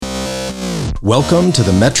Welcome to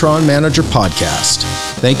the Metron Manager Podcast.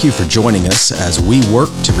 Thank you for joining us as we work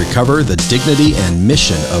to recover the dignity and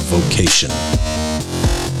mission of vocation.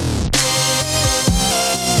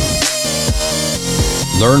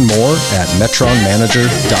 Learn more at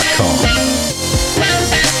metronmanager.com.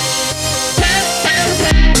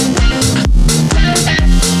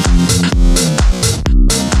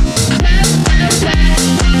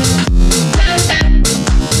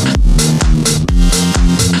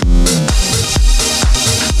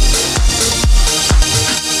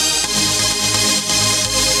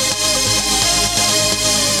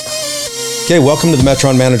 Okay, welcome to the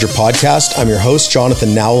Metron Manager Podcast. I'm your host,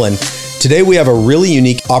 Jonathan Nowell, and today we have a really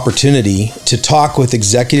unique opportunity to talk with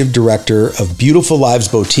Executive Director of Beautiful Lives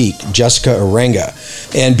Boutique, Jessica Uranga.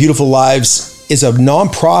 And Beautiful Lives is a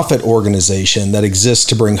nonprofit organization that exists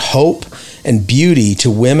to bring hope and beauty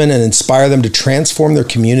to women and inspire them to transform their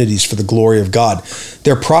communities for the glory of God.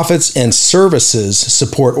 Their profits and services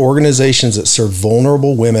support organizations that serve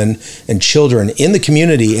vulnerable women and children in the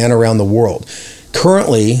community and around the world.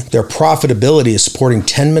 Currently, their profitability is supporting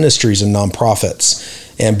 10 ministries and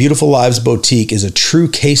nonprofits. And Beautiful Lives Boutique is a true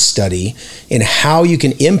case study in how you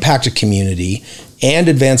can impact a community and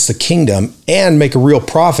advance the kingdom and make a real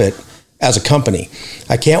profit as a company.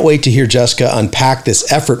 I can't wait to hear Jessica unpack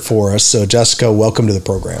this effort for us. So Jessica, welcome to the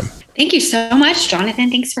program. Thank you so much, Jonathan.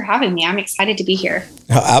 Thanks for having me. I'm excited to be here.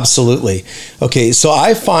 Absolutely. Okay, so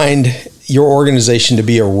I find your organization to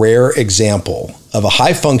be a rare example of a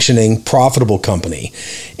high-functioning, profitable company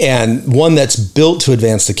and one that's built to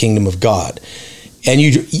advance the kingdom of God. And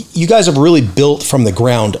you guys have really built from the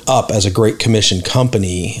ground up as a Great Commission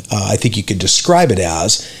company, I think you could describe it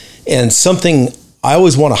as. And something I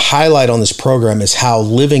always want to highlight on this program is how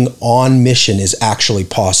living on mission is actually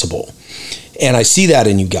possible. And I see that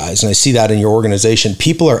in you guys, and I see that in your organization.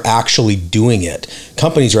 People are actually doing it.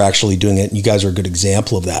 Companies are actually doing it, and you guys are a good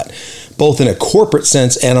example of that. Both in a corporate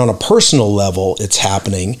sense and on a personal level, it's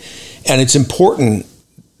happening. And it's important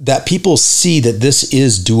that people see that this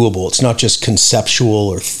is doable. It's not just conceptual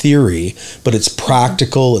or theory, but it's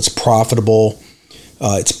practical, it's profitable,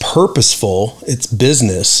 it's purposeful, it's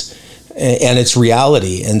business, and it's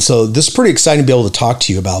reality. And so this is pretty exciting to be able to talk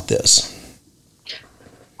to you about this.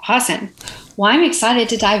 Awesome. Well, I'm excited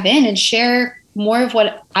to dive in and share more of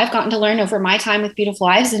what I've gotten to learn over my time with Beautiful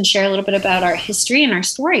Lives and share a little bit about our history and our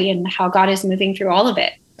story and how God is moving through all of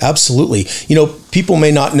it. Absolutely. You know, people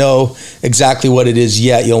may not know exactly what it is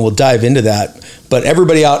yet. You know, we'll dive into that. But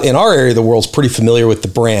everybody out in our area of the world is pretty familiar with the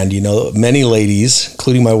brand. You know, many ladies,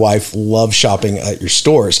 including my wife, love shopping at your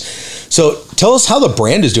stores. So tell us how the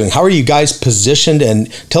brand is doing. How are you guys positioned?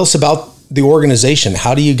 And tell us about the organization.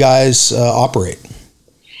 How do you guys operate?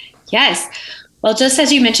 Yes. Well, just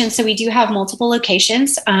as you mentioned, so we do have multiple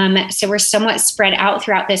locations. So we're somewhat spread out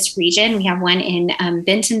throughout this region. We have one in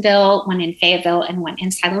Bentonville, one in Fayetteville, and one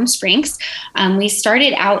in Siloam Springs. We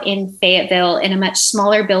started out in Fayetteville in a much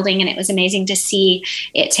smaller building, and it was amazing to see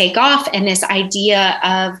it take off. And this idea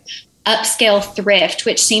of upscale thrift,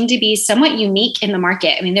 which seemed to be somewhat unique in the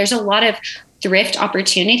market. I mean, there's a lot of thrift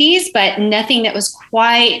opportunities, but nothing that was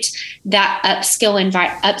quite that upscale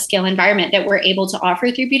environment that we're able to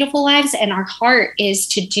offer through Beautiful Lives. And our heart is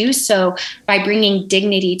to do so by bringing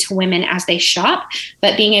dignity to women as they shop,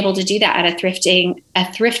 but being able to do that at a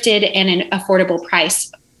thrifted and an affordable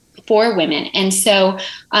price for women. And so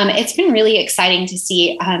it's been really exciting to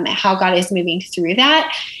see how God is moving through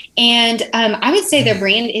that. And I would say the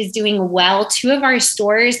brand is doing well. 2 of our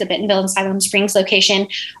stores, the Bentonville and Siloam Springs location,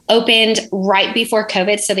 opened right before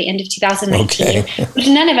COVID, so the end of 2019, which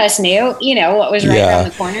none of us knew, you know, what was right around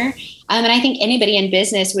the corner. And I think anybody in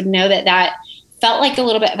business would know that felt like a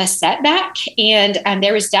little bit of a setback. And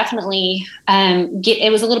there was definitely,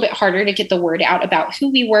 it was a little bit harder to get the word out about who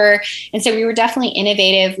we were. And so we were definitely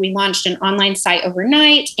innovative. We launched an online site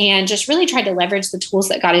overnight and just really tried to leverage the tools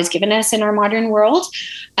that God has given us in our modern world.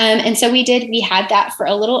 And so we had that for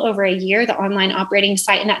a little over a year, the online operating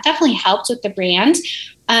site, and that definitely helped with the brand.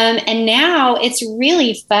 And now it's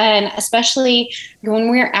really fun, especially when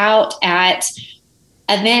we're out at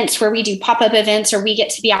events where we do pop-up events or we get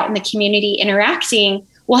to be out in the community interacting.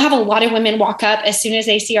 We'll have a lot of women walk up as soon as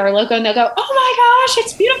they see our logo and they'll go, "Oh my gosh,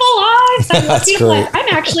 it's Beautiful Lives. I love Beautiful Lives.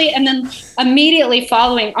 I'm actually," and then immediately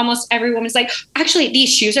following, almost every woman's like, "Actually,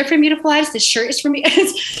 these shoes are from Beautiful Lives. This shirt is from me."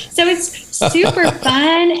 So it's super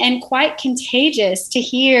fun and quite contagious to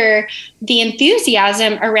hear the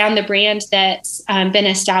enthusiasm around the brand that's been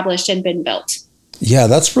established and been built. Yeah,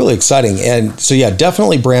 that's really exciting. And so, yeah,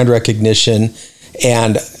 definitely brand recognition.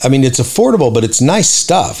 And I mean, it's affordable, but it's nice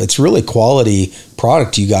stuff. It's really quality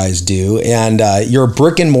product you guys do. And you're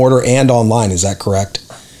brick and mortar and online. Is that correct?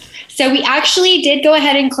 So So we actually did go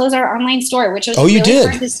ahead and close our online store, which was a really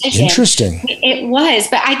hard decision. Interesting. It was,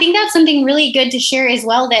 but I think that's something really good to share as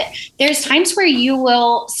well, that there's times where you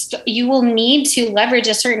will need to leverage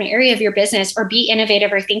a certain area of your business or be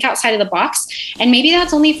innovative or think outside of the box. And maybe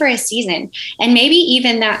that's only for a season. And maybe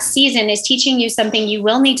even that season is teaching you something you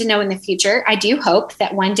will need to know in the future. I do hope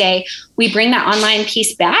that one day we bring that online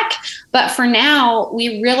piece back. But for now,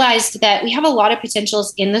 we realized that we have a lot of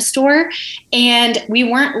potentials in the store, and we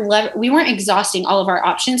weren't exhausting all of our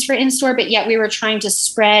options for in-store, but yet we were trying to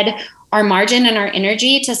spread our margin and our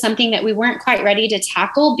energy to something that we weren't quite ready to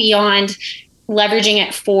tackle beyond leveraging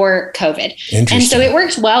it for COVID. And so it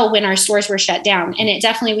worked well when our stores were shut down. And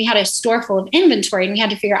we had a store full of inventory, and we had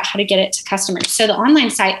to figure out how to get it to customers. So the online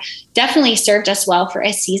site definitely served us well for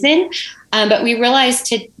a season. But we realized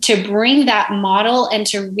to bring that model and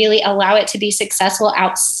to really allow it to be successful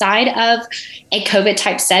outside of a COVID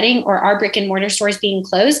type setting or our brick and mortar stores being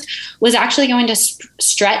closed was actually going to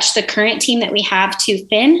stretch the current team that we have too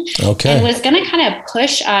thin, and was going to kind of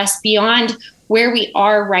push us beyond where we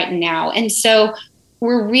are right now. And so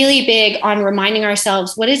we're really big on reminding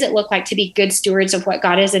ourselves, what does it look like to be good stewards of what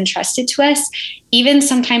God has entrusted to us, even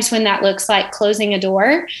sometimes when that looks like closing a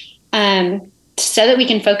door, so that we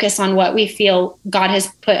can focus on what we feel God has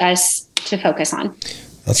put us to focus on.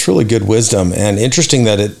 That's really good wisdom, and interesting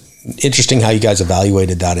how you guys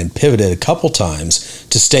evaluated that and pivoted a couple times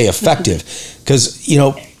to stay effective, because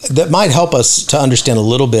that might help us to understand a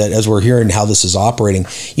little bit as we're hearing how this is operating.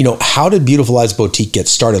 How did Beautiful Lives Boutique get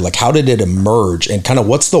started? Like, how did it emerge, and kind of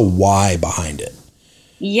what's the why behind it?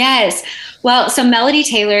 Yes. Well, so Melody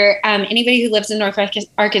Taylor, anybody who lives in Northwest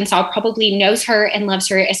Arkansas probably knows her and loves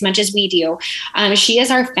her as much as we do. She is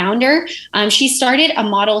our founder. She started a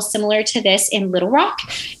model similar to this in Little Rock,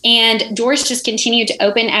 and doors just continued to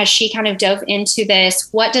open as she kind of dove into this.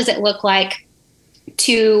 What does it look like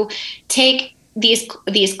to take these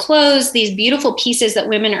clothes, these beautiful pieces that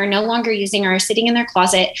women are no longer using or are sitting in their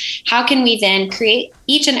closet? How can we then create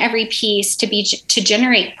each and every piece to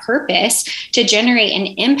generate purpose, to generate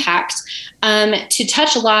an impact, to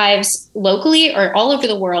touch lives locally or all over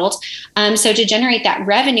the world? So to generate that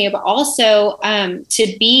revenue, but also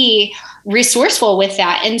to be resourceful with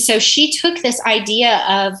that. And so she took this idea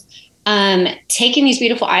of taking these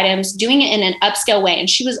beautiful items, doing it in an upscale way. And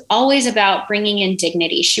she was always about bringing in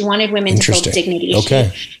dignity. She wanted women to feel dignity.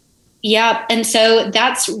 Okay. Yeah. And so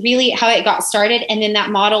that's really how it got started. And then that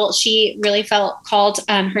model, she really felt called,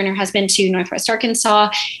 her and her husband, to Northwest Arkansas,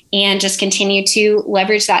 and just continued to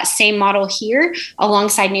leverage that same model here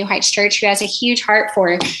alongside New Heights Church, who has a huge heart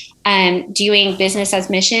for doing business as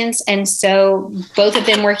missions. And so both of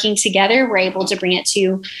them working together, were able to bring it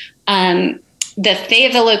to the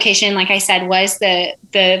Fayetteville location, like I said, was the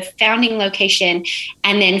founding location.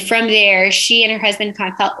 And then from there, she and her husband kind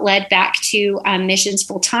of felt led back to missions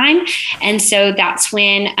full time. And so that's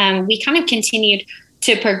when we kind of continued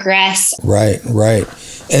to progress. Right.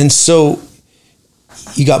 And so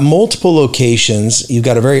you got multiple locations. You've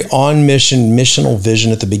got a very missional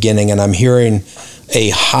vision at the beginning. And I'm hearing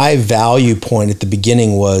a high value point at the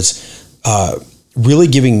beginning was really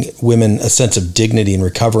giving women a sense of dignity and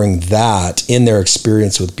recovering that in their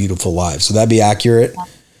experience with Beautiful Lives. So that'd be accurate?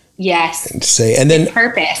 Yes. And then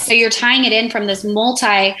purpose. So you're tying it in from this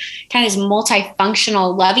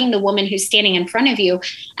multifunctional, loving the woman who's standing in front of you,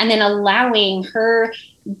 and then allowing her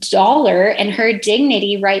dollar and her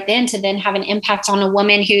dignity right then to then have an impact on a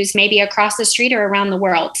woman who's maybe across the street or around the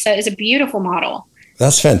world. So it's a beautiful model.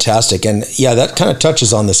 That's fantastic. And yeah, that kind of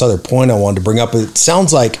touches on this other point I wanted to bring up. It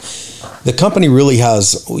sounds like the company really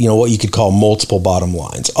has, what you could call multiple bottom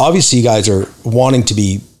lines. Obviously, you guys are wanting to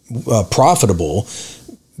be profitable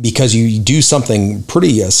because you do something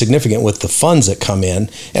pretty significant with the funds that come in,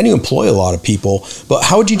 and you employ a lot of people. But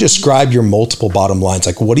how would you describe your multiple bottom lines?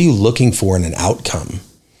 Like, what are you looking for in an outcome?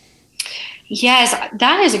 Yes,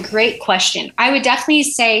 that is a great question. I would definitely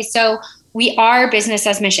say, so we are business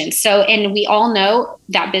as mission. So, and we all know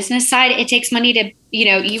that business side, it takes money to,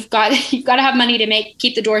 you've got to have money to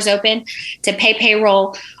keep the doors open, to pay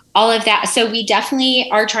payroll, all of that. So we definitely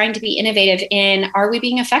are trying to be innovative in, are we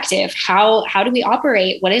being effective? How do we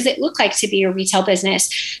operate? What does it look like to be a retail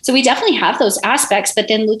business? So we definitely have those aspects, but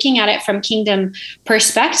then looking at it from kingdom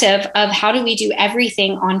perspective of how do we do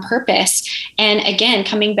everything on purpose? And again,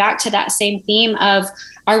 coming back to that same theme of,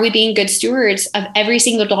 are we being good stewards of every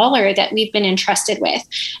single dollar that we've been entrusted with?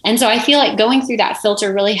 And so I feel like going through that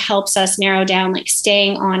filter really helps us narrow down, like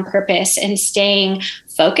staying on purpose and staying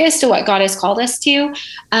focused to what God has called us to.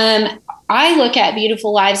 I look at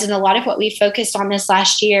Beautiful Lives, and a lot of what we focused on this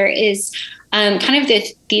last year is kind of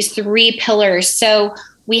these three pillars. So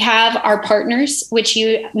We have our partners, which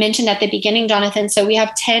you mentioned at the beginning, Jonathan. So we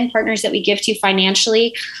have 10 partners that we give to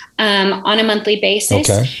financially on a monthly basis.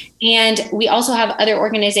 Okay. And we also have other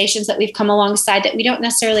organizations that we've come alongside that we don't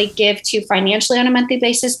necessarily give to financially on a monthly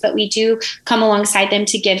basis, but we do come alongside them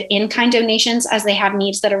to give in-kind donations as they have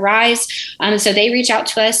needs that arise. So they reach out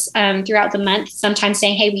to us throughout the month, sometimes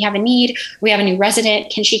saying, hey, we have a need. We have a new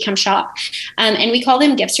resident. Can she come shop? And we call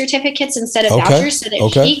them gift certificates instead of vouchers so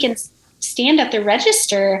that she can stand at the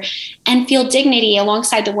register and feel dignity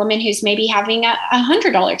alongside the woman who's maybe having a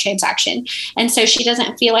 $100 transaction. And so she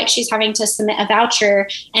doesn't feel like she's having to submit a voucher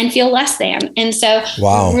and feel less than. And so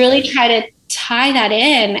we really try to tie that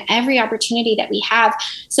in every opportunity that we have.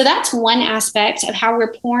 So that's one aspect of how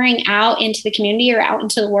we're pouring out into the community or out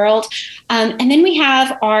into the world. And then we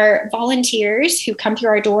have our volunteers who come through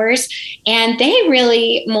our doors, and they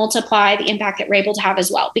really multiply the impact that we're able to have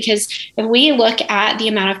as well. Because if we look at the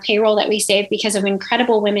amount of payroll that we save because of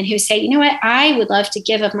incredible women who say, you know what, I would love to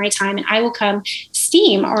give of my time and I will come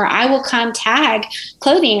steam, or I will come tag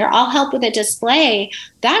clothing, or I'll help with a display,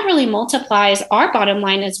 that really multiplies our bottom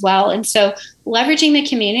line as well. And so leveraging the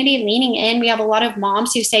community, leaning in, we have a lot of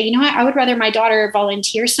moms who say, you know what, I would rather my daughter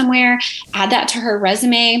volunteer somewhere, add that to her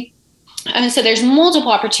resume. So there's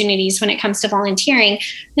multiple opportunities when it comes to volunteering.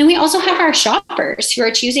 Then we also have our shoppers who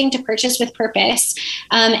are choosing to purchase with purpose.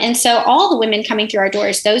 And so all the women coming through our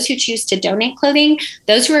doors, those who choose to donate clothing,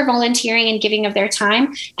 those who are volunteering and giving of their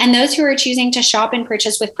time, and those who are choosing to shop and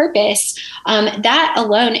purchase with purpose, that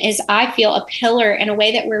alone is, I feel, a pillar in a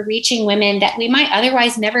way that we're reaching women that we might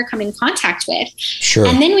otherwise never come in contact with. Sure.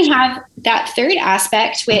 And then we have that third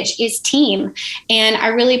aspect, which is team. And I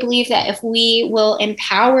really believe that if we will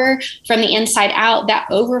empower from the inside out, that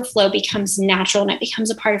overflow becomes natural and it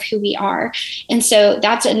becomes a part of who we are. And so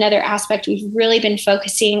that's another aspect we've really been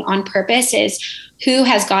focusing on purpose is who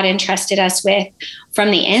has God entrusted us with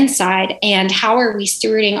from the inside, and how are we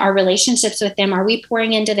stewarding our relationships with them? Are we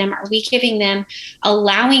pouring into them? Are we giving them,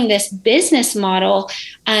 allowing this business model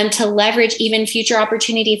to leverage even future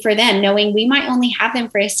opportunity for them, knowing we might only have them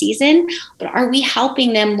for a season, but are we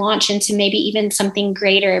helping them launch into maybe even something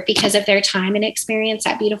greater because of their time and experience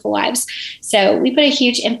at Beautiful Lives? So we put a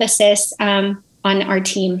huge emphasis on our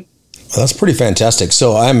team. Well, that's pretty fantastic.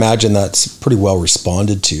 So I imagine that's pretty well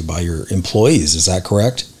responded to by your employees. Is that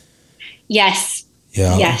correct? Yes.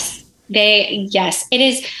 Yeah. Yes. Yes, it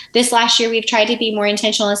is. This last year, we've tried to be more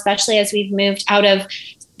intentional, especially as we've moved out of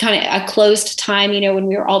kind of a closed time, when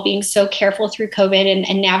we were all being so careful through COVID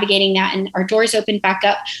and navigating that, and our doors opened back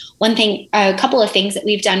up. A couple of things that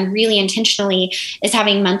we've done really intentionally is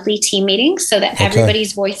having monthly team meetings so that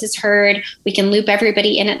everybody's voice is heard. We can loop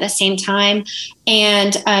everybody in at the same time.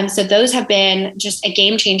 And so those have been just a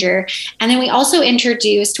game changer. And then we also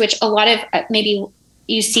introduced, which a lot of maybe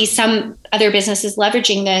you see some other businesses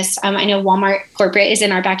leveraging this. I know Walmart corporate is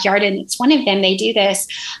in our backyard, and it's one of them. They do this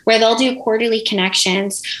where they'll do quarterly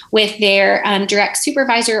connections with their direct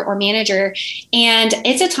supervisor or manager. And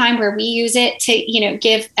it's a time where we use it to,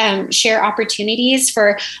 give, share opportunities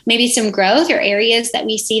for maybe some growth or areas that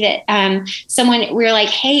we see that we're like,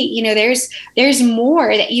 hey, there's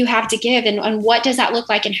more that you have to give. And what does that look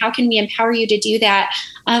like? And how can we empower you to do that?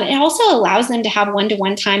 It also allows them to have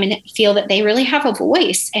one-to-one time and feel that they really have a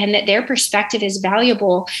voice and that their perspective is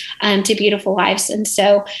valuable to Beautiful Lives. And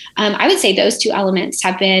so I would say those two elements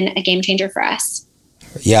have been a game changer for us.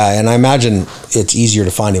 Yeah, and I imagine it's easier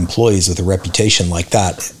to find employees with a reputation like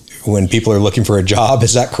that when people are looking for a job.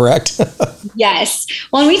 Is that correct? Yes.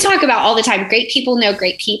 Well, and we talk about all the time, great people know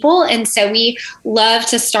great people. And so we love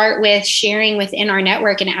to start with sharing within our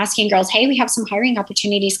network and asking girls, hey, we have some hiring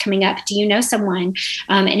opportunities coming up. Do you know someone?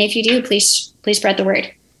 And if you do, please spread the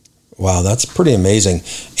word. Wow, that's pretty amazing.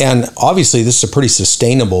 And obviously, this is a pretty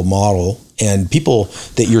sustainable model. And people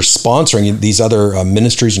that you're sponsoring, these other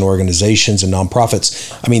ministries and organizations and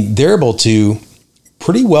nonprofits, they're able to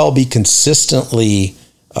pretty well be consistently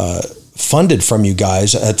funded from you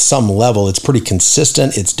guys at some level. It's pretty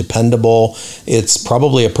consistent. It's dependable. It's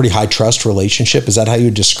probably a pretty high trust relationship. Is that how you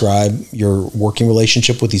describe your working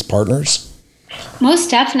relationship with these partners? Most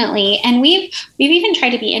definitely. And we've even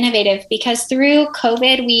tried to be innovative because through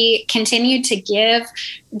COVID, we continued to give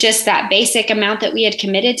just that basic amount that we had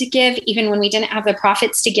committed to give, even when we didn't have the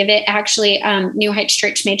profits to give it. Actually, New Heights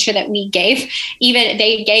Church made sure that we gave, even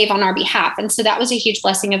they gave on our behalf. And so that was a huge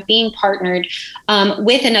blessing of being partnered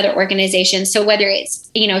with another organization. So whether it's,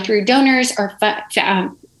 through donors or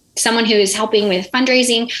someone who is helping with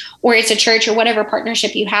fundraising, or it's a church or whatever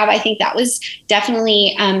partnership you have. I think that was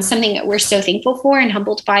definitely something that we're so thankful for and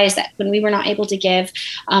humbled by, is that when we were not able to give,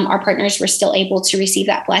 our partners were still able to receive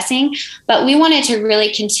that blessing. But we wanted to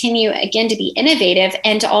really continue, again, to be innovative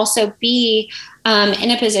and to also be in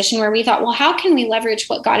a position where we thought, well, how can we leverage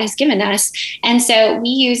what God has given us? And so we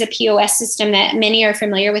use a POS system that many are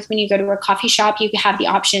familiar with. When you go to a coffee shop, you have the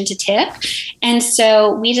option to tip. And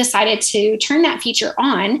so we decided to turn that feature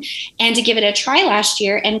on and to give it a try last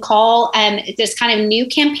year and call this kind of new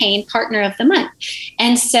campaign Partner of the Month.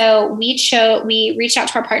 And so we reached out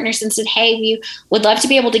to our partners and said, hey, we would love to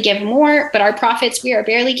be able to give more, but our profits, we are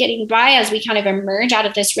barely getting by as we kind of emerge out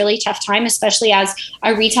of this really tough time, especially as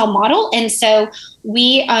a retail model. And so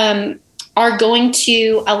we are going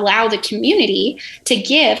to allow the community to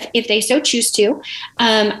give, if they so choose to,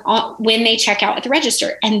 when they check out at the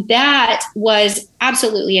register. And that was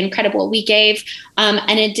absolutely incredible. We gave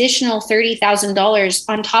an additional $30,000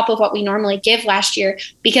 on top of what we normally give last year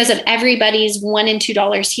because of everybody's $1 and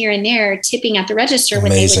 $2 here and there tipping at the register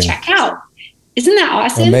when they would check out. Isn't that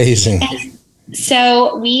awesome? Amazing.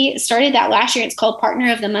 So we started that last year. It's called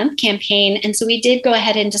Partner of the Month campaign. And so we did go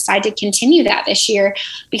ahead and decide to continue that this year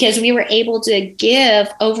because we were able to give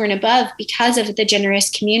over and above because of the generous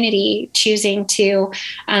community choosing to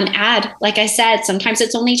add. Like I said, sometimes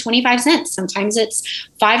it's only 25 cents. Sometimes it's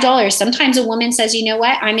 $5. Sometimes a woman says, you know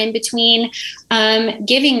what, I'm in between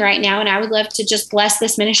giving right now, and I would love to just bless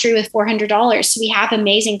this ministry with $400. So we have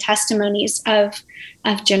amazing testimonies of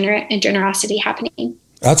generosity happening.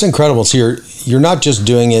 That's incredible. So you're not just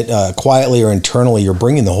doing it quietly or internally, you're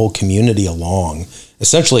bringing the whole community along,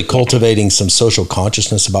 essentially cultivating some social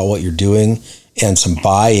consciousness about what you're doing and some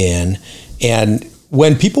buy-in. And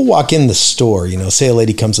when people walk in the store, say a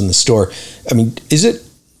lady comes in the store, I mean, is it,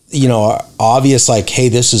 obvious like, hey,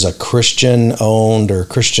 this is a Christian owned or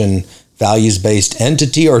Christian values-based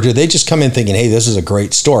entity, or do they just come in thinking, hey, this is a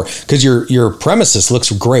great store? Because your premises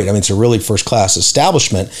looks great. I mean, it's a really first-class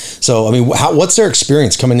establishment. So, I mean, what's their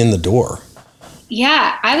experience coming in the door?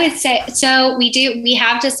 Yeah, I would say, so we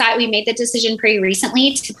made the decision pretty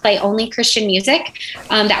recently to play only Christian music.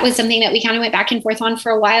 That was something that we kind of went back and forth on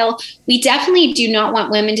for a while. We definitely do not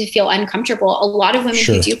want women to feel uncomfortable. A lot of women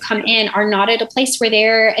who do come in are not at a place where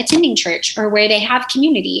they're attending church or where they have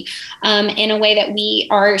community in a way that we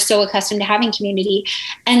are so accustomed to having community.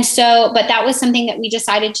 And so, but that was something that we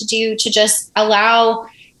decided to do, to just allow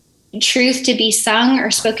truth to be sung or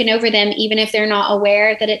spoken over them, even if they're not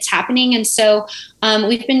aware that it's happening. And so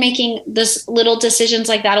we've been making this little decisions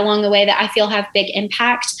like that along the way that I feel have big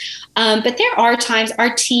impact. But there are times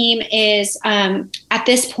our team is, at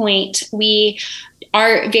this point, we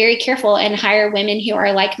are very careful and hire women who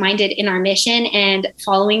are like-minded in our mission and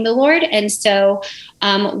following the Lord. And so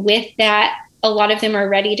with that, a lot of them are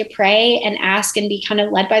ready to pray and ask and be kind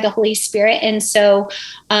of led by the Holy Spirit. And so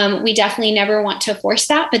we definitely never want to force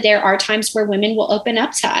that, but there are times where women will open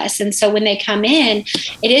up to us. And so when they come in,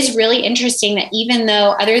 it is really interesting that even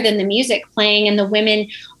though, other than the music playing and the women,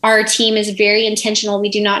 our team is very intentional. We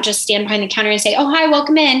do not just stand behind the counter and say, oh, hi,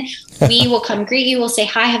 welcome in. We will come greet you. We'll say,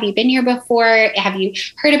 hi, have you been here before? Have you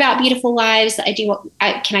heard about Beautiful Lives?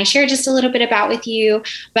 Can I share just a little bit about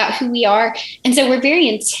who we are? And so we're very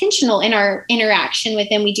intentional in our interaction with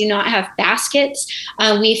them. We do not have baskets.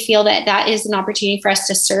 We feel that is an opportunity for us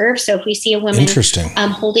to serve. So if we see a woman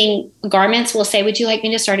holding garments, we'll say, would you like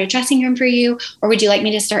me to start a dressing room for you? Or would you like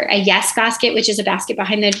me to start a yes basket, which is a basket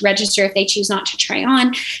behind the register if they choose not to try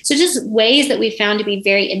on? So just ways that we found to be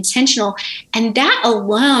very intentional. And that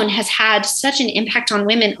alone has had such an impact on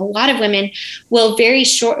women. A lot of women will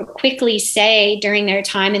quickly say during their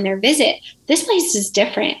time in their visit, this place is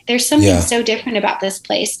different. There's something so different about this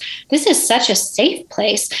place. This is such a safe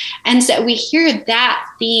place. And so we hear that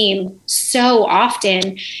theme so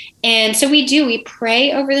often. And so we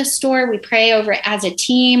pray over the store. We pray over it as a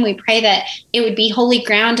team. We pray that it would be holy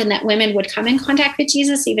ground and that women would come in contact with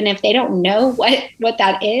Jesus, even if they don't know what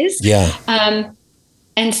that is. Yeah.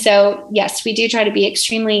 And so, yes, we do try to be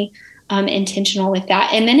extremely intentional with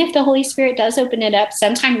that. And then if the Holy Spirit does open it up,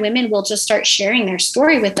 sometimes women will just start sharing their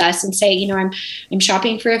story with us and say, I'm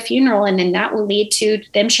shopping for a funeral. And then that will lead to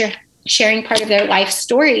them sharing part of their life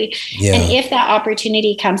story. Yeah. And if that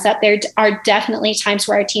opportunity comes up, there are definitely times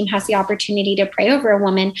where our team has the opportunity to pray over a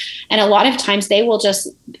woman. And a lot of times they will just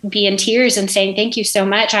be in tears and saying, thank you so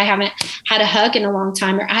much. I haven't had a hug in a long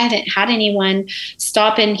time, or I haven't had anyone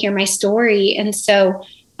stop and hear my story. And so,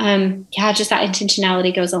 just that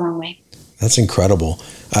intentionality goes a long way. That's incredible.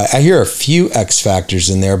 I hear a few X factors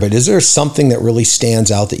in there, but is there something that really stands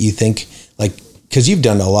out that you think, like, because you've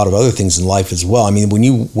done a lot of other things in life as well. I mean, when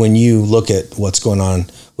you look at what's going on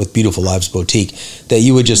with Beautiful Lives Boutique, that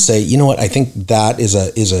you would just say, you know what, I think that is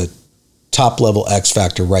a top level X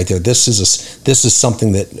factor right there. This is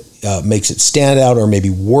something that makes it stand out, or maybe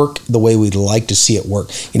work the way we'd like to see it work.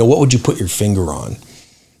 You know, what would you put your finger on?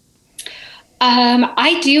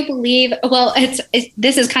 I do believe, well,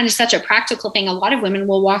 this is kind of such a practical thing. A lot of women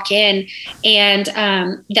will walk in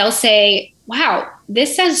and they'll say, wow,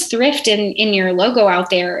 this says thrift in your logo out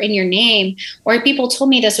there, in your name, or people told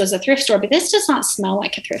me this was a thrift store, but this does not smell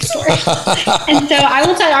like a thrift store. And so I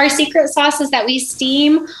will tell you, our secret sauce is that we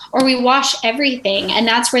steam or we wash everything. And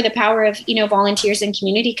that's where the power of, volunteers and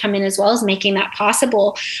community come in, as well as making that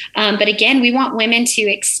possible. But again, we want women to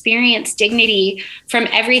experience dignity from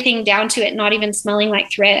everything down to it not even smelling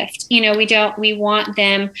like thrift. We want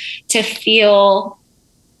them to feel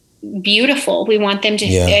beautiful. We want them to,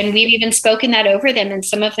 and we've even spoken that over them. And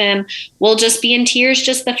some of them will just be in tears,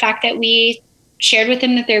 just the fact that we shared with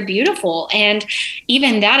them that they're beautiful. And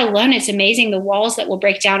even that alone, it's amazing the walls that will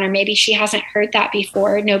break down, or maybe she hasn't heard that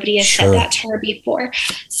before. Nobody has said that to her before.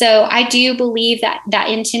 So I do believe that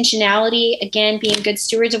intentionality, again, being good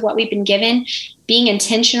stewards of what we've been given, being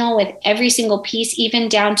intentional with every single piece, even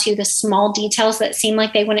down to the small details that seem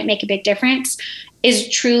like they wouldn't make a big difference, is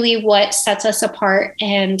truly what sets us apart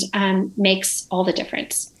and makes all the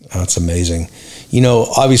difference. That's amazing.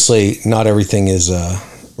 Obviously not everything is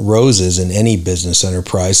roses in any business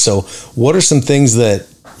enterprise. So what are some things that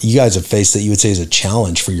you guys have faced that you would say is a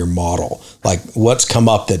challenge for your model? Like what's come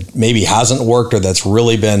up that maybe hasn't worked, or that's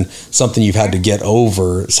really been something you've had to get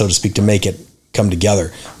over, so to speak, to make it come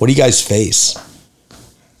together? What do you guys face?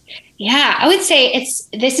 Yeah, I would say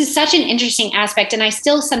this is such an interesting aspect, and I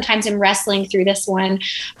still sometimes am wrestling through this one.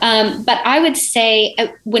 But I would say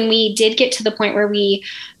when we did get to the point where we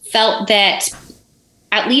felt that,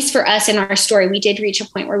 at least for us in our story, we did reach a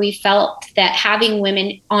point where we felt that having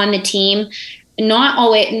women on the team, not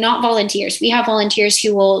volunteers. We have volunteers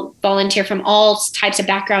who will volunteer from all types of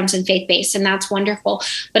backgrounds and faith-based, and that's wonderful.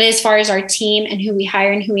 But as far as our team and who we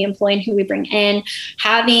hire and who we employ and who we bring in,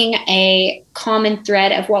 having a common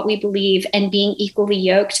thread of what we believe and being equally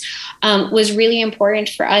yoked was really important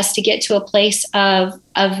for us to get to a place of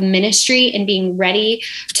ministry and being ready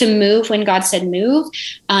to move when God said move,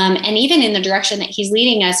 and even in the direction that he's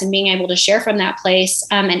leading us, and being able to share from that place,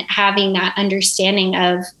 and having that understanding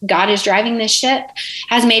of God is driving this ship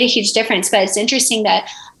has made a huge difference. But it's interesting that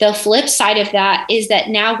the flip side of that is that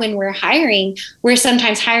now when we're hiring, we're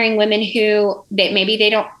sometimes hiring women who maybe they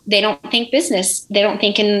don't think business. They don't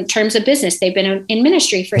think in terms of business. They've been in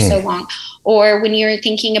ministry for so long. Or when you're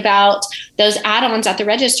thinking about those add-ons at the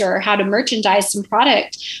register, or how to merchandise some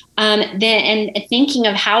product, and thinking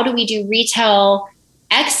of how do we do retail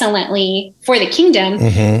excellently for the kingdom,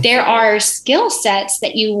 there are skill sets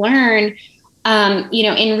that you learn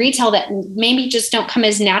in retail that maybe just don't come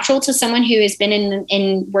as natural to someone who has been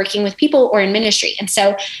in working with people or in ministry. And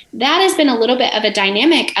so that has been a little bit of a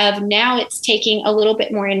dynamic of, now it's taking a little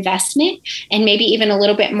bit more investment and maybe even a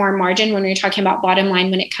little bit more margin when we're talking about bottom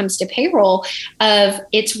line when it comes to payroll, of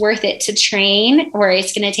it's worth it to train, or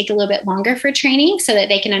it's going to take a little bit longer for training so that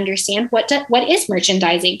they can understand what is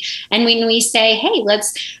merchandising. And when we say, hey,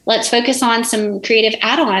 let's focus on some creative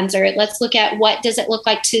add-ons, or let's look at what does it look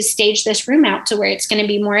like to stage this room out to where it's going to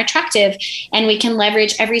be more attractive, and we can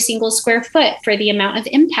leverage every single square foot for the amount of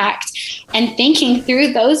impact. And thinking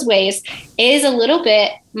through those ways is a little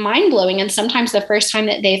bit mind-blowing, and sometimes the first time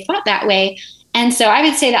that they've thought that way. And so I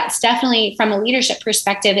would say that's definitely, from a leadership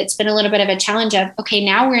perspective, it's been a little bit of a challenge of, okay,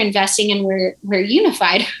 now we're investing and we're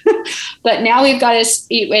unified, but now we've got to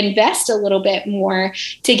invest a little bit more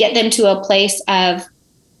to get them to a place of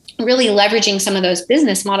really leveraging some of those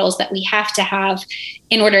business models that we have to have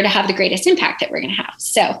in order to have the greatest impact that we're going to have.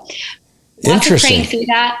 So lots of praying through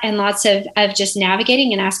that, and lots of just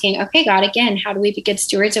navigating and asking, okay, God, again, how do we be good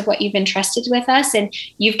stewards of what you've entrusted with us? And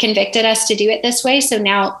you've convicted us to do it this way. So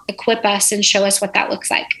now equip us and show us what that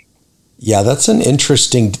looks like. Yeah, that's an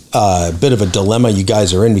interesting bit of a dilemma you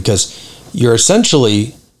guys are in, because you're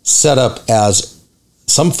essentially set up as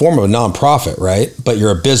some form of a nonprofit, right? But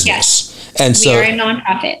you're a business. Yes. And so we are a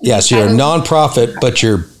nonprofit. Yes, you're a nonprofit, but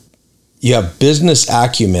you have business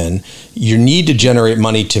acumen. You need to generate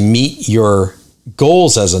money to meet your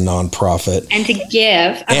goals as a nonprofit, and to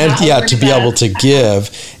give, and to be able to give.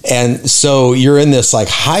 And so you're in this like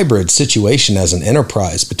hybrid situation as an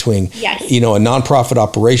enterprise between, yes. a nonprofit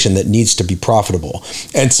operation that needs to be profitable.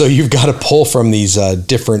 And so you've got to pull from these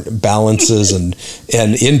different balances and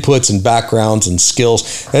inputs and backgrounds and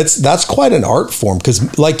skills. That's quite an art form,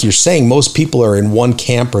 because like you're saying, most people are in one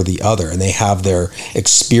camp or the other, and they have their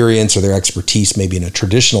experience or their expertise maybe in a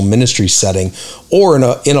traditional ministry setting or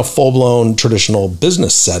in a full-blown traditional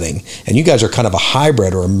business setting. And you guys are kind of a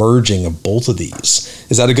hybrid or a merging of both of these.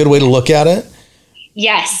 Is that a good way to look at it?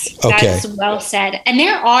 Yes, okay. That's well said. And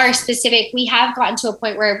there are we have gotten to a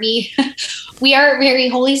point where we are very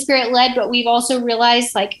Holy Spirit led, but we've also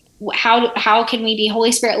realized like, how can we be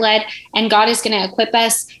Holy Spirit led, and God is going to equip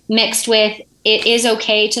us, mixed with it is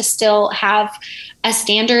okay to still have a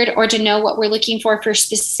standard or to know what we're looking for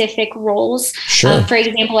specific roles. Sure. For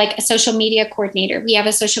example, like a social media coordinator. We have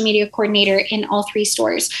a social media coordinator in all 3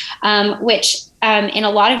 stores, which in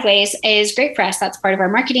a lot of ways is great for us. That's part of our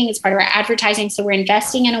marketing. It's part of our advertising. So we're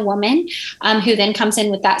investing in a woman who then comes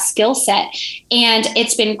in with that skill set. And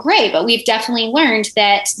it's been great, but we've definitely learned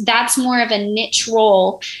that that's more of a niche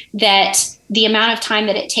role, that the amount of time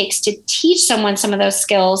that it takes to teach someone some of those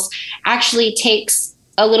skills actually takes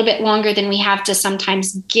a little bit longer than we have to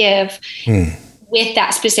sometimes give with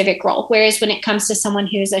that specific role. Whereas when it comes to someone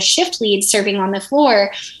who's a shift lead serving on the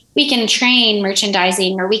floor, we can train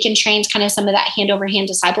merchandising, or we can train kind of some of that hand over hand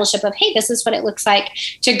discipleship of, hey, this is what it looks like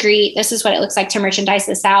to greet. This is what it looks like to merchandise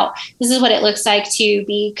this out. This is what it looks like to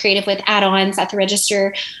be creative with add-ons at the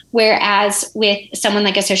register. Whereas with someone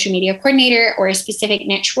like a social media coordinator or a specific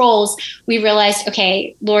niche roles, we realized,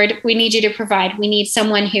 okay, Lord, we need you to provide. We need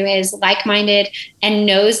someone who is like-minded and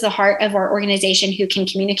knows the heart of our organization, who can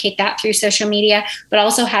communicate that through social media, but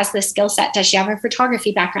also has the skill set. Does she have a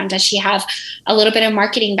photography background? Does she have a little bit of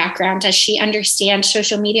marketing background? Does she understand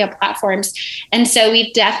social media platforms? And so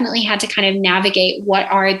we've definitely had to kind of navigate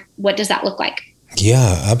what does that look like?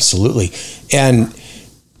 Yeah, absolutely. And,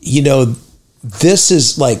 this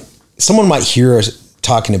is like, someone might hear us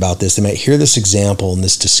talking about this. They might hear this example and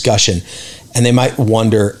this discussion, and they might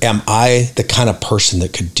wonder, am I the kind of person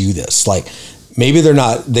that could do this? Like, maybe they're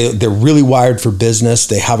not, they're really wired for business.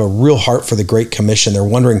 They have a real heart for the Great Commission. They're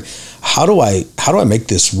wondering, how do I make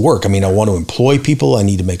this work? I mean, I want to employ people. I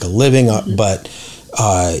need to make a living, but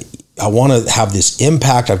I want to have this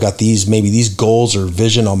impact. I've got these goals or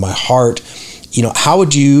vision on my heart. How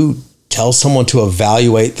would you tell someone to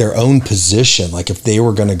evaluate their own position? Like, if they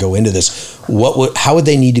were going to go into this, how would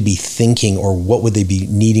they need to be thinking, or what would they be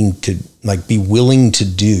needing to be willing to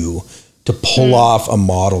do to pull off a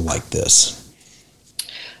model like this?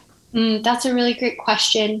 That's a really great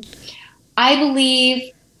question. I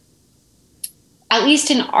believe, at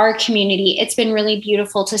least in our community, it's been really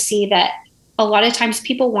beautiful to see that a lot of times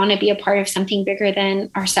people want to be a part of something bigger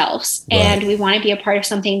than ourselves. Right. And we want to be a part of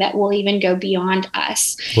something that will even go beyond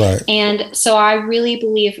us. Right. And so I really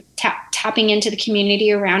believe tapping into the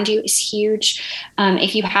community around you is huge.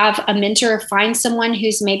 If you have a mentor, find someone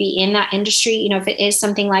who's maybe in that industry. If it is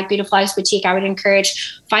something like Beautiful Lives Boutique, I would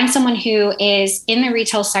encourage, find someone who is in the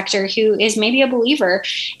retail sector, who is maybe a believer,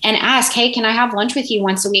 and ask, hey, can I have lunch with you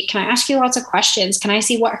once a week? Can I ask you lots of questions? Can I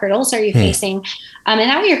see what hurdles are you facing? And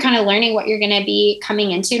that way you're kind of learning what you're going to be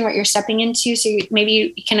coming into and what you're stepping into. So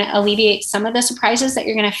maybe you can alleviate some of the surprises that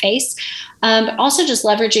you're going to face. But also just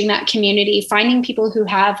leveraging that community, finding people who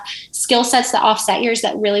have skill sets that offset yours,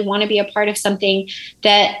 that really want to be a part of something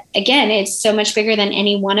that, again, it's so much bigger than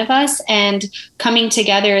any one of us, and coming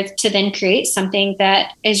together to then create something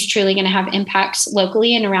that is truly going to have impacts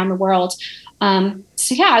locally and around the world.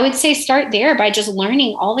 So yeah, I would say start there by just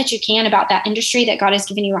learning all that you can about that industry that God has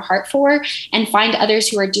given you a heart for, and find others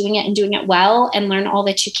who are doing it and doing it well, and learn all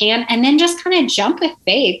that you can. And then just kind of jump with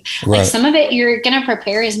faith. Right. Like, some of it you're going to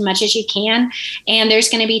prepare as much as you can. And there's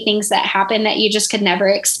going to be things that happen that you just could never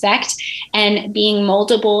expect, and being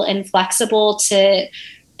moldable and flexible to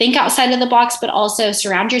think outside of the box, but also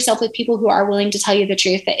surround yourself with people who are willing to tell you the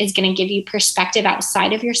truth, that is going to give you perspective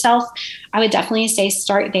outside of yourself. I would definitely say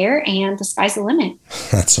start there, and the sky's the limit.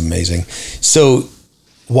 That's amazing. So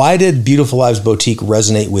why did Beautiful Lives Boutique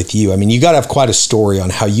resonate with you? I mean, you got to have quite a story on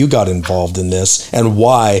how you got involved in this and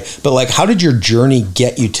why, but how did your journey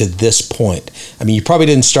get you to this point? I mean, you probably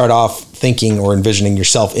didn't start off thinking or envisioning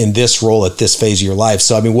yourself in this role at this phase of your life.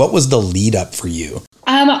 So, I mean, what was the lead up for you?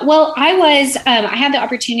 Well, I had the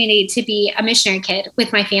opportunity to be a missionary kid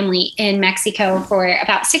with my family in Mexico for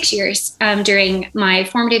about 6 years during my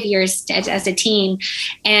formative years as a teen.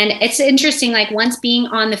 And it's interesting, once being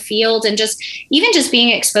on the field and just being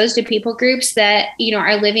exposed to people groups that,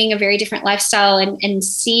 are living a very different lifestyle, and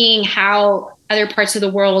seeing how other parts of the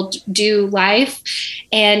world do life,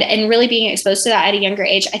 and really being exposed to that at a younger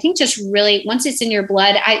age. I think just really, once it's in your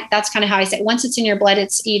blood, that's kind of how I say it. Once it's in your blood,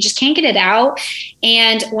 you just can't get it out.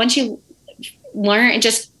 And once you learn,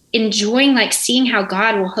 just enjoying like seeing how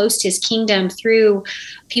God will host his kingdom through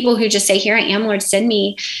people who just say, here I am, Lord, send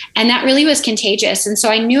me. And that really was contagious. And so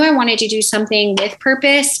I knew I wanted to do something with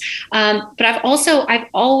purpose. But I've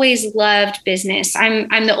always loved business.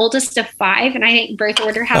 I'm the oldest of 5, and I think birth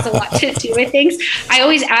order has a lot to do with things. I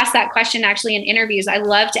always ask that question actually in interviews. I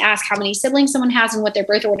love to ask how many siblings someone has and what their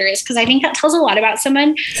birth order is, because I think that tells a lot about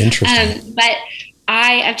someone. Interesting. But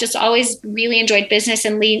I have just always really enjoyed business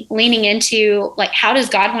and leaning into like, how does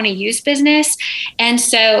God want to use business? And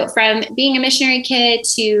so from being a missionary kid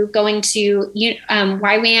to going to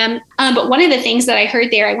YWAM. But one of the things that I heard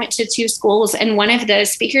there, I went to 2 schools, and one of the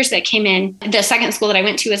speakers that came in, the second school that I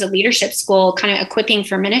went to was a leadership school, kind of equipping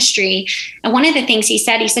for ministry. And one of the things he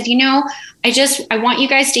said, I want you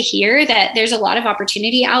guys to hear that there's a lot of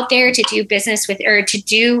opportunity out there to do business with, or to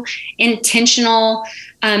do intentional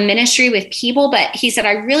ministry with people. But he said,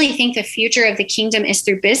 I really think the future of the kingdom is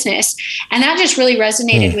through business. And that just really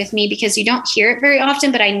resonated with me, because you don't hear it very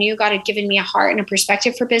often, but I knew God had given me a heart and a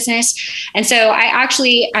perspective for business. And so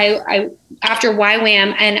I after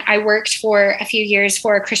YWAM, and I worked for a few years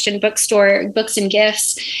for a Christian bookstore, Books and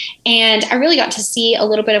Gifts. And I really got to see a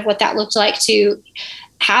little bit of what that looked like to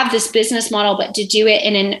have this business model, but to do it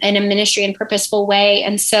in a ministry and purposeful way.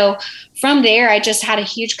 And so from there, I just had a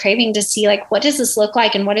huge craving to see, like, what does this look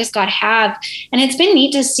like and what does God have? And it's been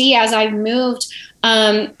neat to see as I've moved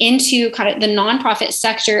into kind of the nonprofit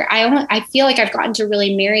sector. I feel like I've gotten to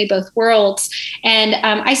really marry both worlds. And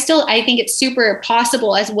I think it's super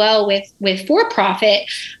possible as well with for-profit.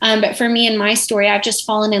 But for me and my story, I've just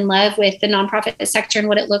fallen in love with the nonprofit sector and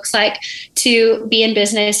what it looks like to be in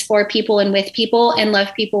business for people and with people and love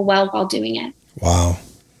people well while doing it. Wow.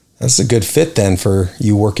 That's a good fit then for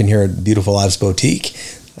you working here at Beautiful Lives Boutique.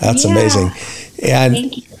 That's amazing.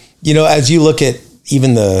 And, as you look at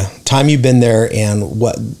even the time you've been there and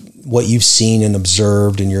what you've seen and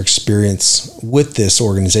observed in your experience with this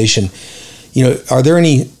organization, are there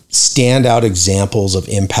any standout examples of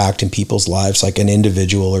impact in people's lives, like an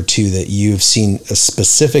individual or two that you've seen a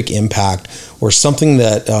specific impact, or something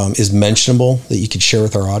that is mentionable that you could share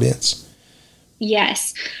with our audience?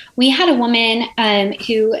 Yes. We had a woman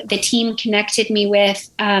who the team connected me with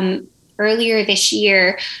earlier this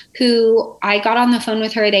year, who I got on the phone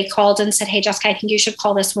with her. They called and said, hey, Jessica, I think you should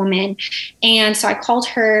call this woman. And so I called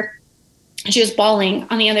her. She was bawling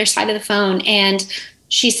on the other side of the phone. And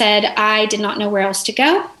she said, I did not know where else to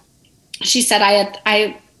go. She said,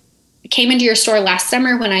 I came into your store last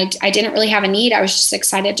summer when I didn't really have a need. I was just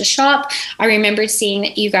excited to shop. I remembered seeing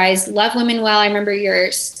that you guys love women well. I remember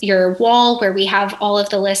your wall where we have all of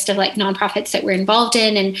the list of like nonprofits that we're involved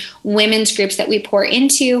in and women's groups that we pour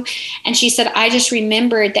into. And she said, I just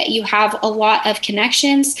remembered that you have a lot of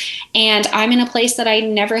connections, and I'm in a place that I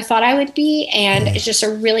never thought I would be. And it's just a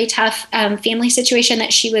really tough family situation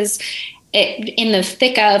that she was in the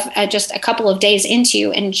thick of just a couple of days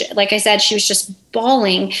into. And like I said, she was just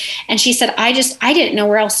bawling. And she said, I didn't know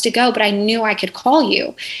where else to go, but I knew I could call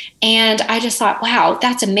you. And I just thought, wow,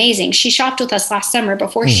 that's amazing. She shopped with us last summer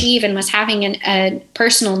before she even was having a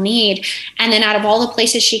personal need. And then out of all the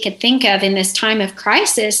places she could think of in this time of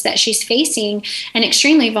crisis that she's facing and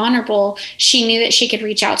extremely vulnerable, she knew that she could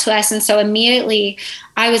reach out to us. And so immediately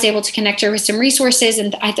I was able to connect her with some resources,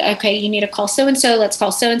 and I thought, okay, you need to call so-and-so. Let's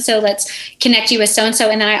call so-and-so. Let's connect you with so-and-so.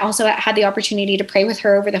 And then I also had the opportunity to pray with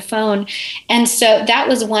her over the phone. And so that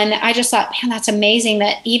was one that I just thought, man, that's amazing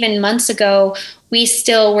that even months ago, we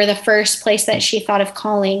still were the first place that she thought of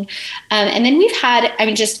calling. And then we've had,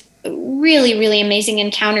 just really, really amazing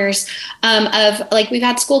encounters of like, we've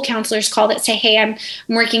had school counselors call that say, hey, I'm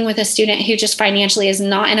working with a student who just financially is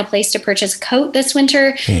not in a place to purchase a coat this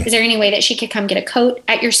winter. Is there any way that she could come get a coat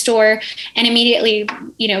at your store? And immediately,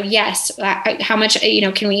 yes, how much,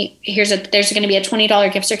 can we, there's going to be a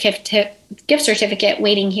 $20 gift certificate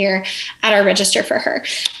waiting here at our register for her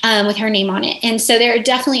with her name on it. And so there are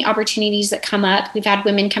definitely opportunities that come up. We've had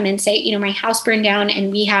women come in and say, my house burned down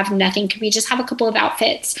and we have nothing. Could we just have a couple of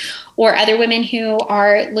outfits? Or other women who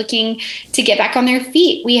are looking to get back on their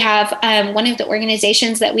feet. We have one of the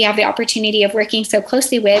organizations that we have the opportunity of working so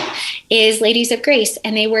closely with is Ladies of Grace.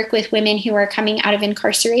 And they work with women who are coming out of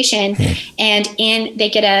incarceration. And they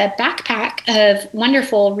get a backpack of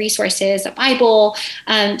wonderful resources, a Bible,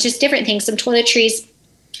 just different things, some toiletries.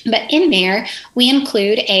 But in there, we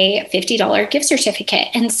include a $50 gift certificate.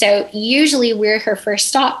 And so usually we're her first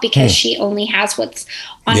stop because she only has what's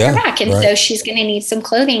on her back. And so she's going to need some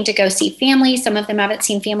clothing to go see family. Some of them haven't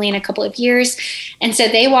seen family in a couple of years. And so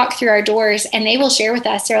they walk through our doors and they will share with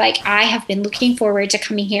us. They're like, I have been looking forward to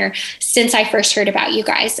coming here since I first heard about you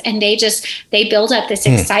guys. And they build up this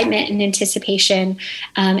excitement and anticipation.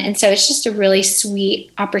 And so it's just a really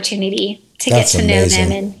sweet opportunity to get to know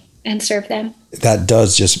them and serve them. That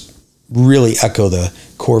does just really echo the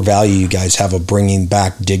core value you guys have of bringing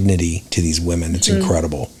back dignity to these women. It's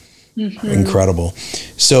incredible. Incredible.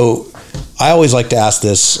 So I always like to ask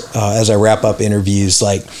this as I wrap up interviews,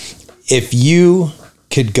 like, if you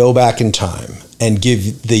could go back in time and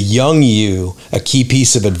give the young you a key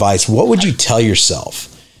piece of advice, what would you tell yourself?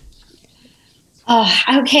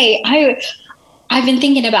 Okay. I've been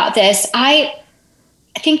thinking about this. I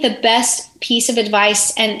think the best piece of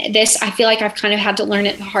advice, and this, I feel like I've kind of had to learn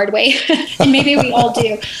it the hard way, and maybe we all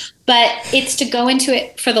do, but it's to go into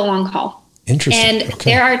it for the long haul. Interesting. And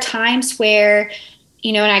there are times where,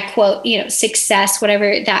 and I quote, success,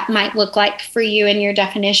 whatever that might look like for you and your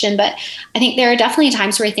definition. But I think there are definitely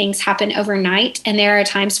times where things happen overnight. And there are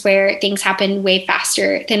times where things happen way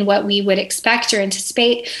faster than what we would expect or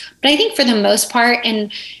anticipate. But I think for the most part,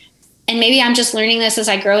 and maybe I'm just learning this as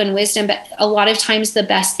I grow in wisdom, but a lot of times the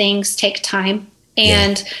best things take time,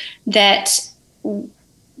 and that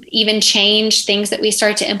even change things that we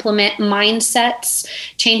start to implement,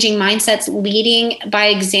 changing mindsets, leading by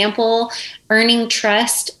example, earning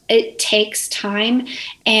trust. It takes time,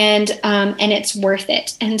 and it's worth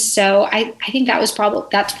it. And so I think that's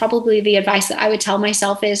probably the advice that I would tell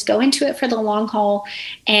myself is go into it for the long haul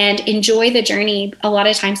and enjoy the journey. A lot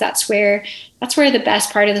of times that's where the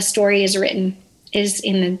best part of the story is written, is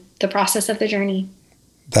in the process of the journey.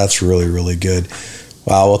 That's really, really good.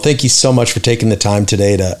 Wow. Well, thank you so much for taking the time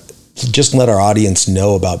today to just let our audience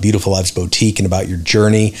know about Beautiful Lives Boutique and about your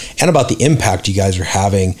journey and about the impact you guys are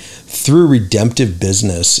having through redemptive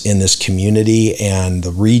business in this community and the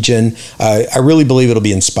region. I really believe it'll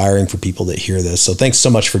be inspiring for people that hear this. So thanks so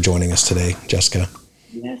much for joining us today, Jessica.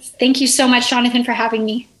 Yes. Thank you so much, Jonathan, for having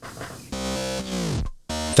me.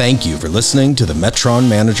 Thank you for listening to the Metron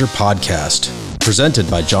Manager Podcast, presented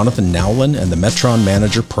by Jonathan Nowlin and the Metron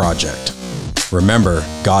Manager Project. Remember,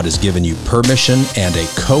 God has given you permission and a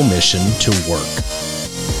commission to work.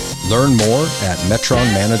 Learn more at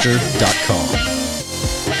metronmanager.com.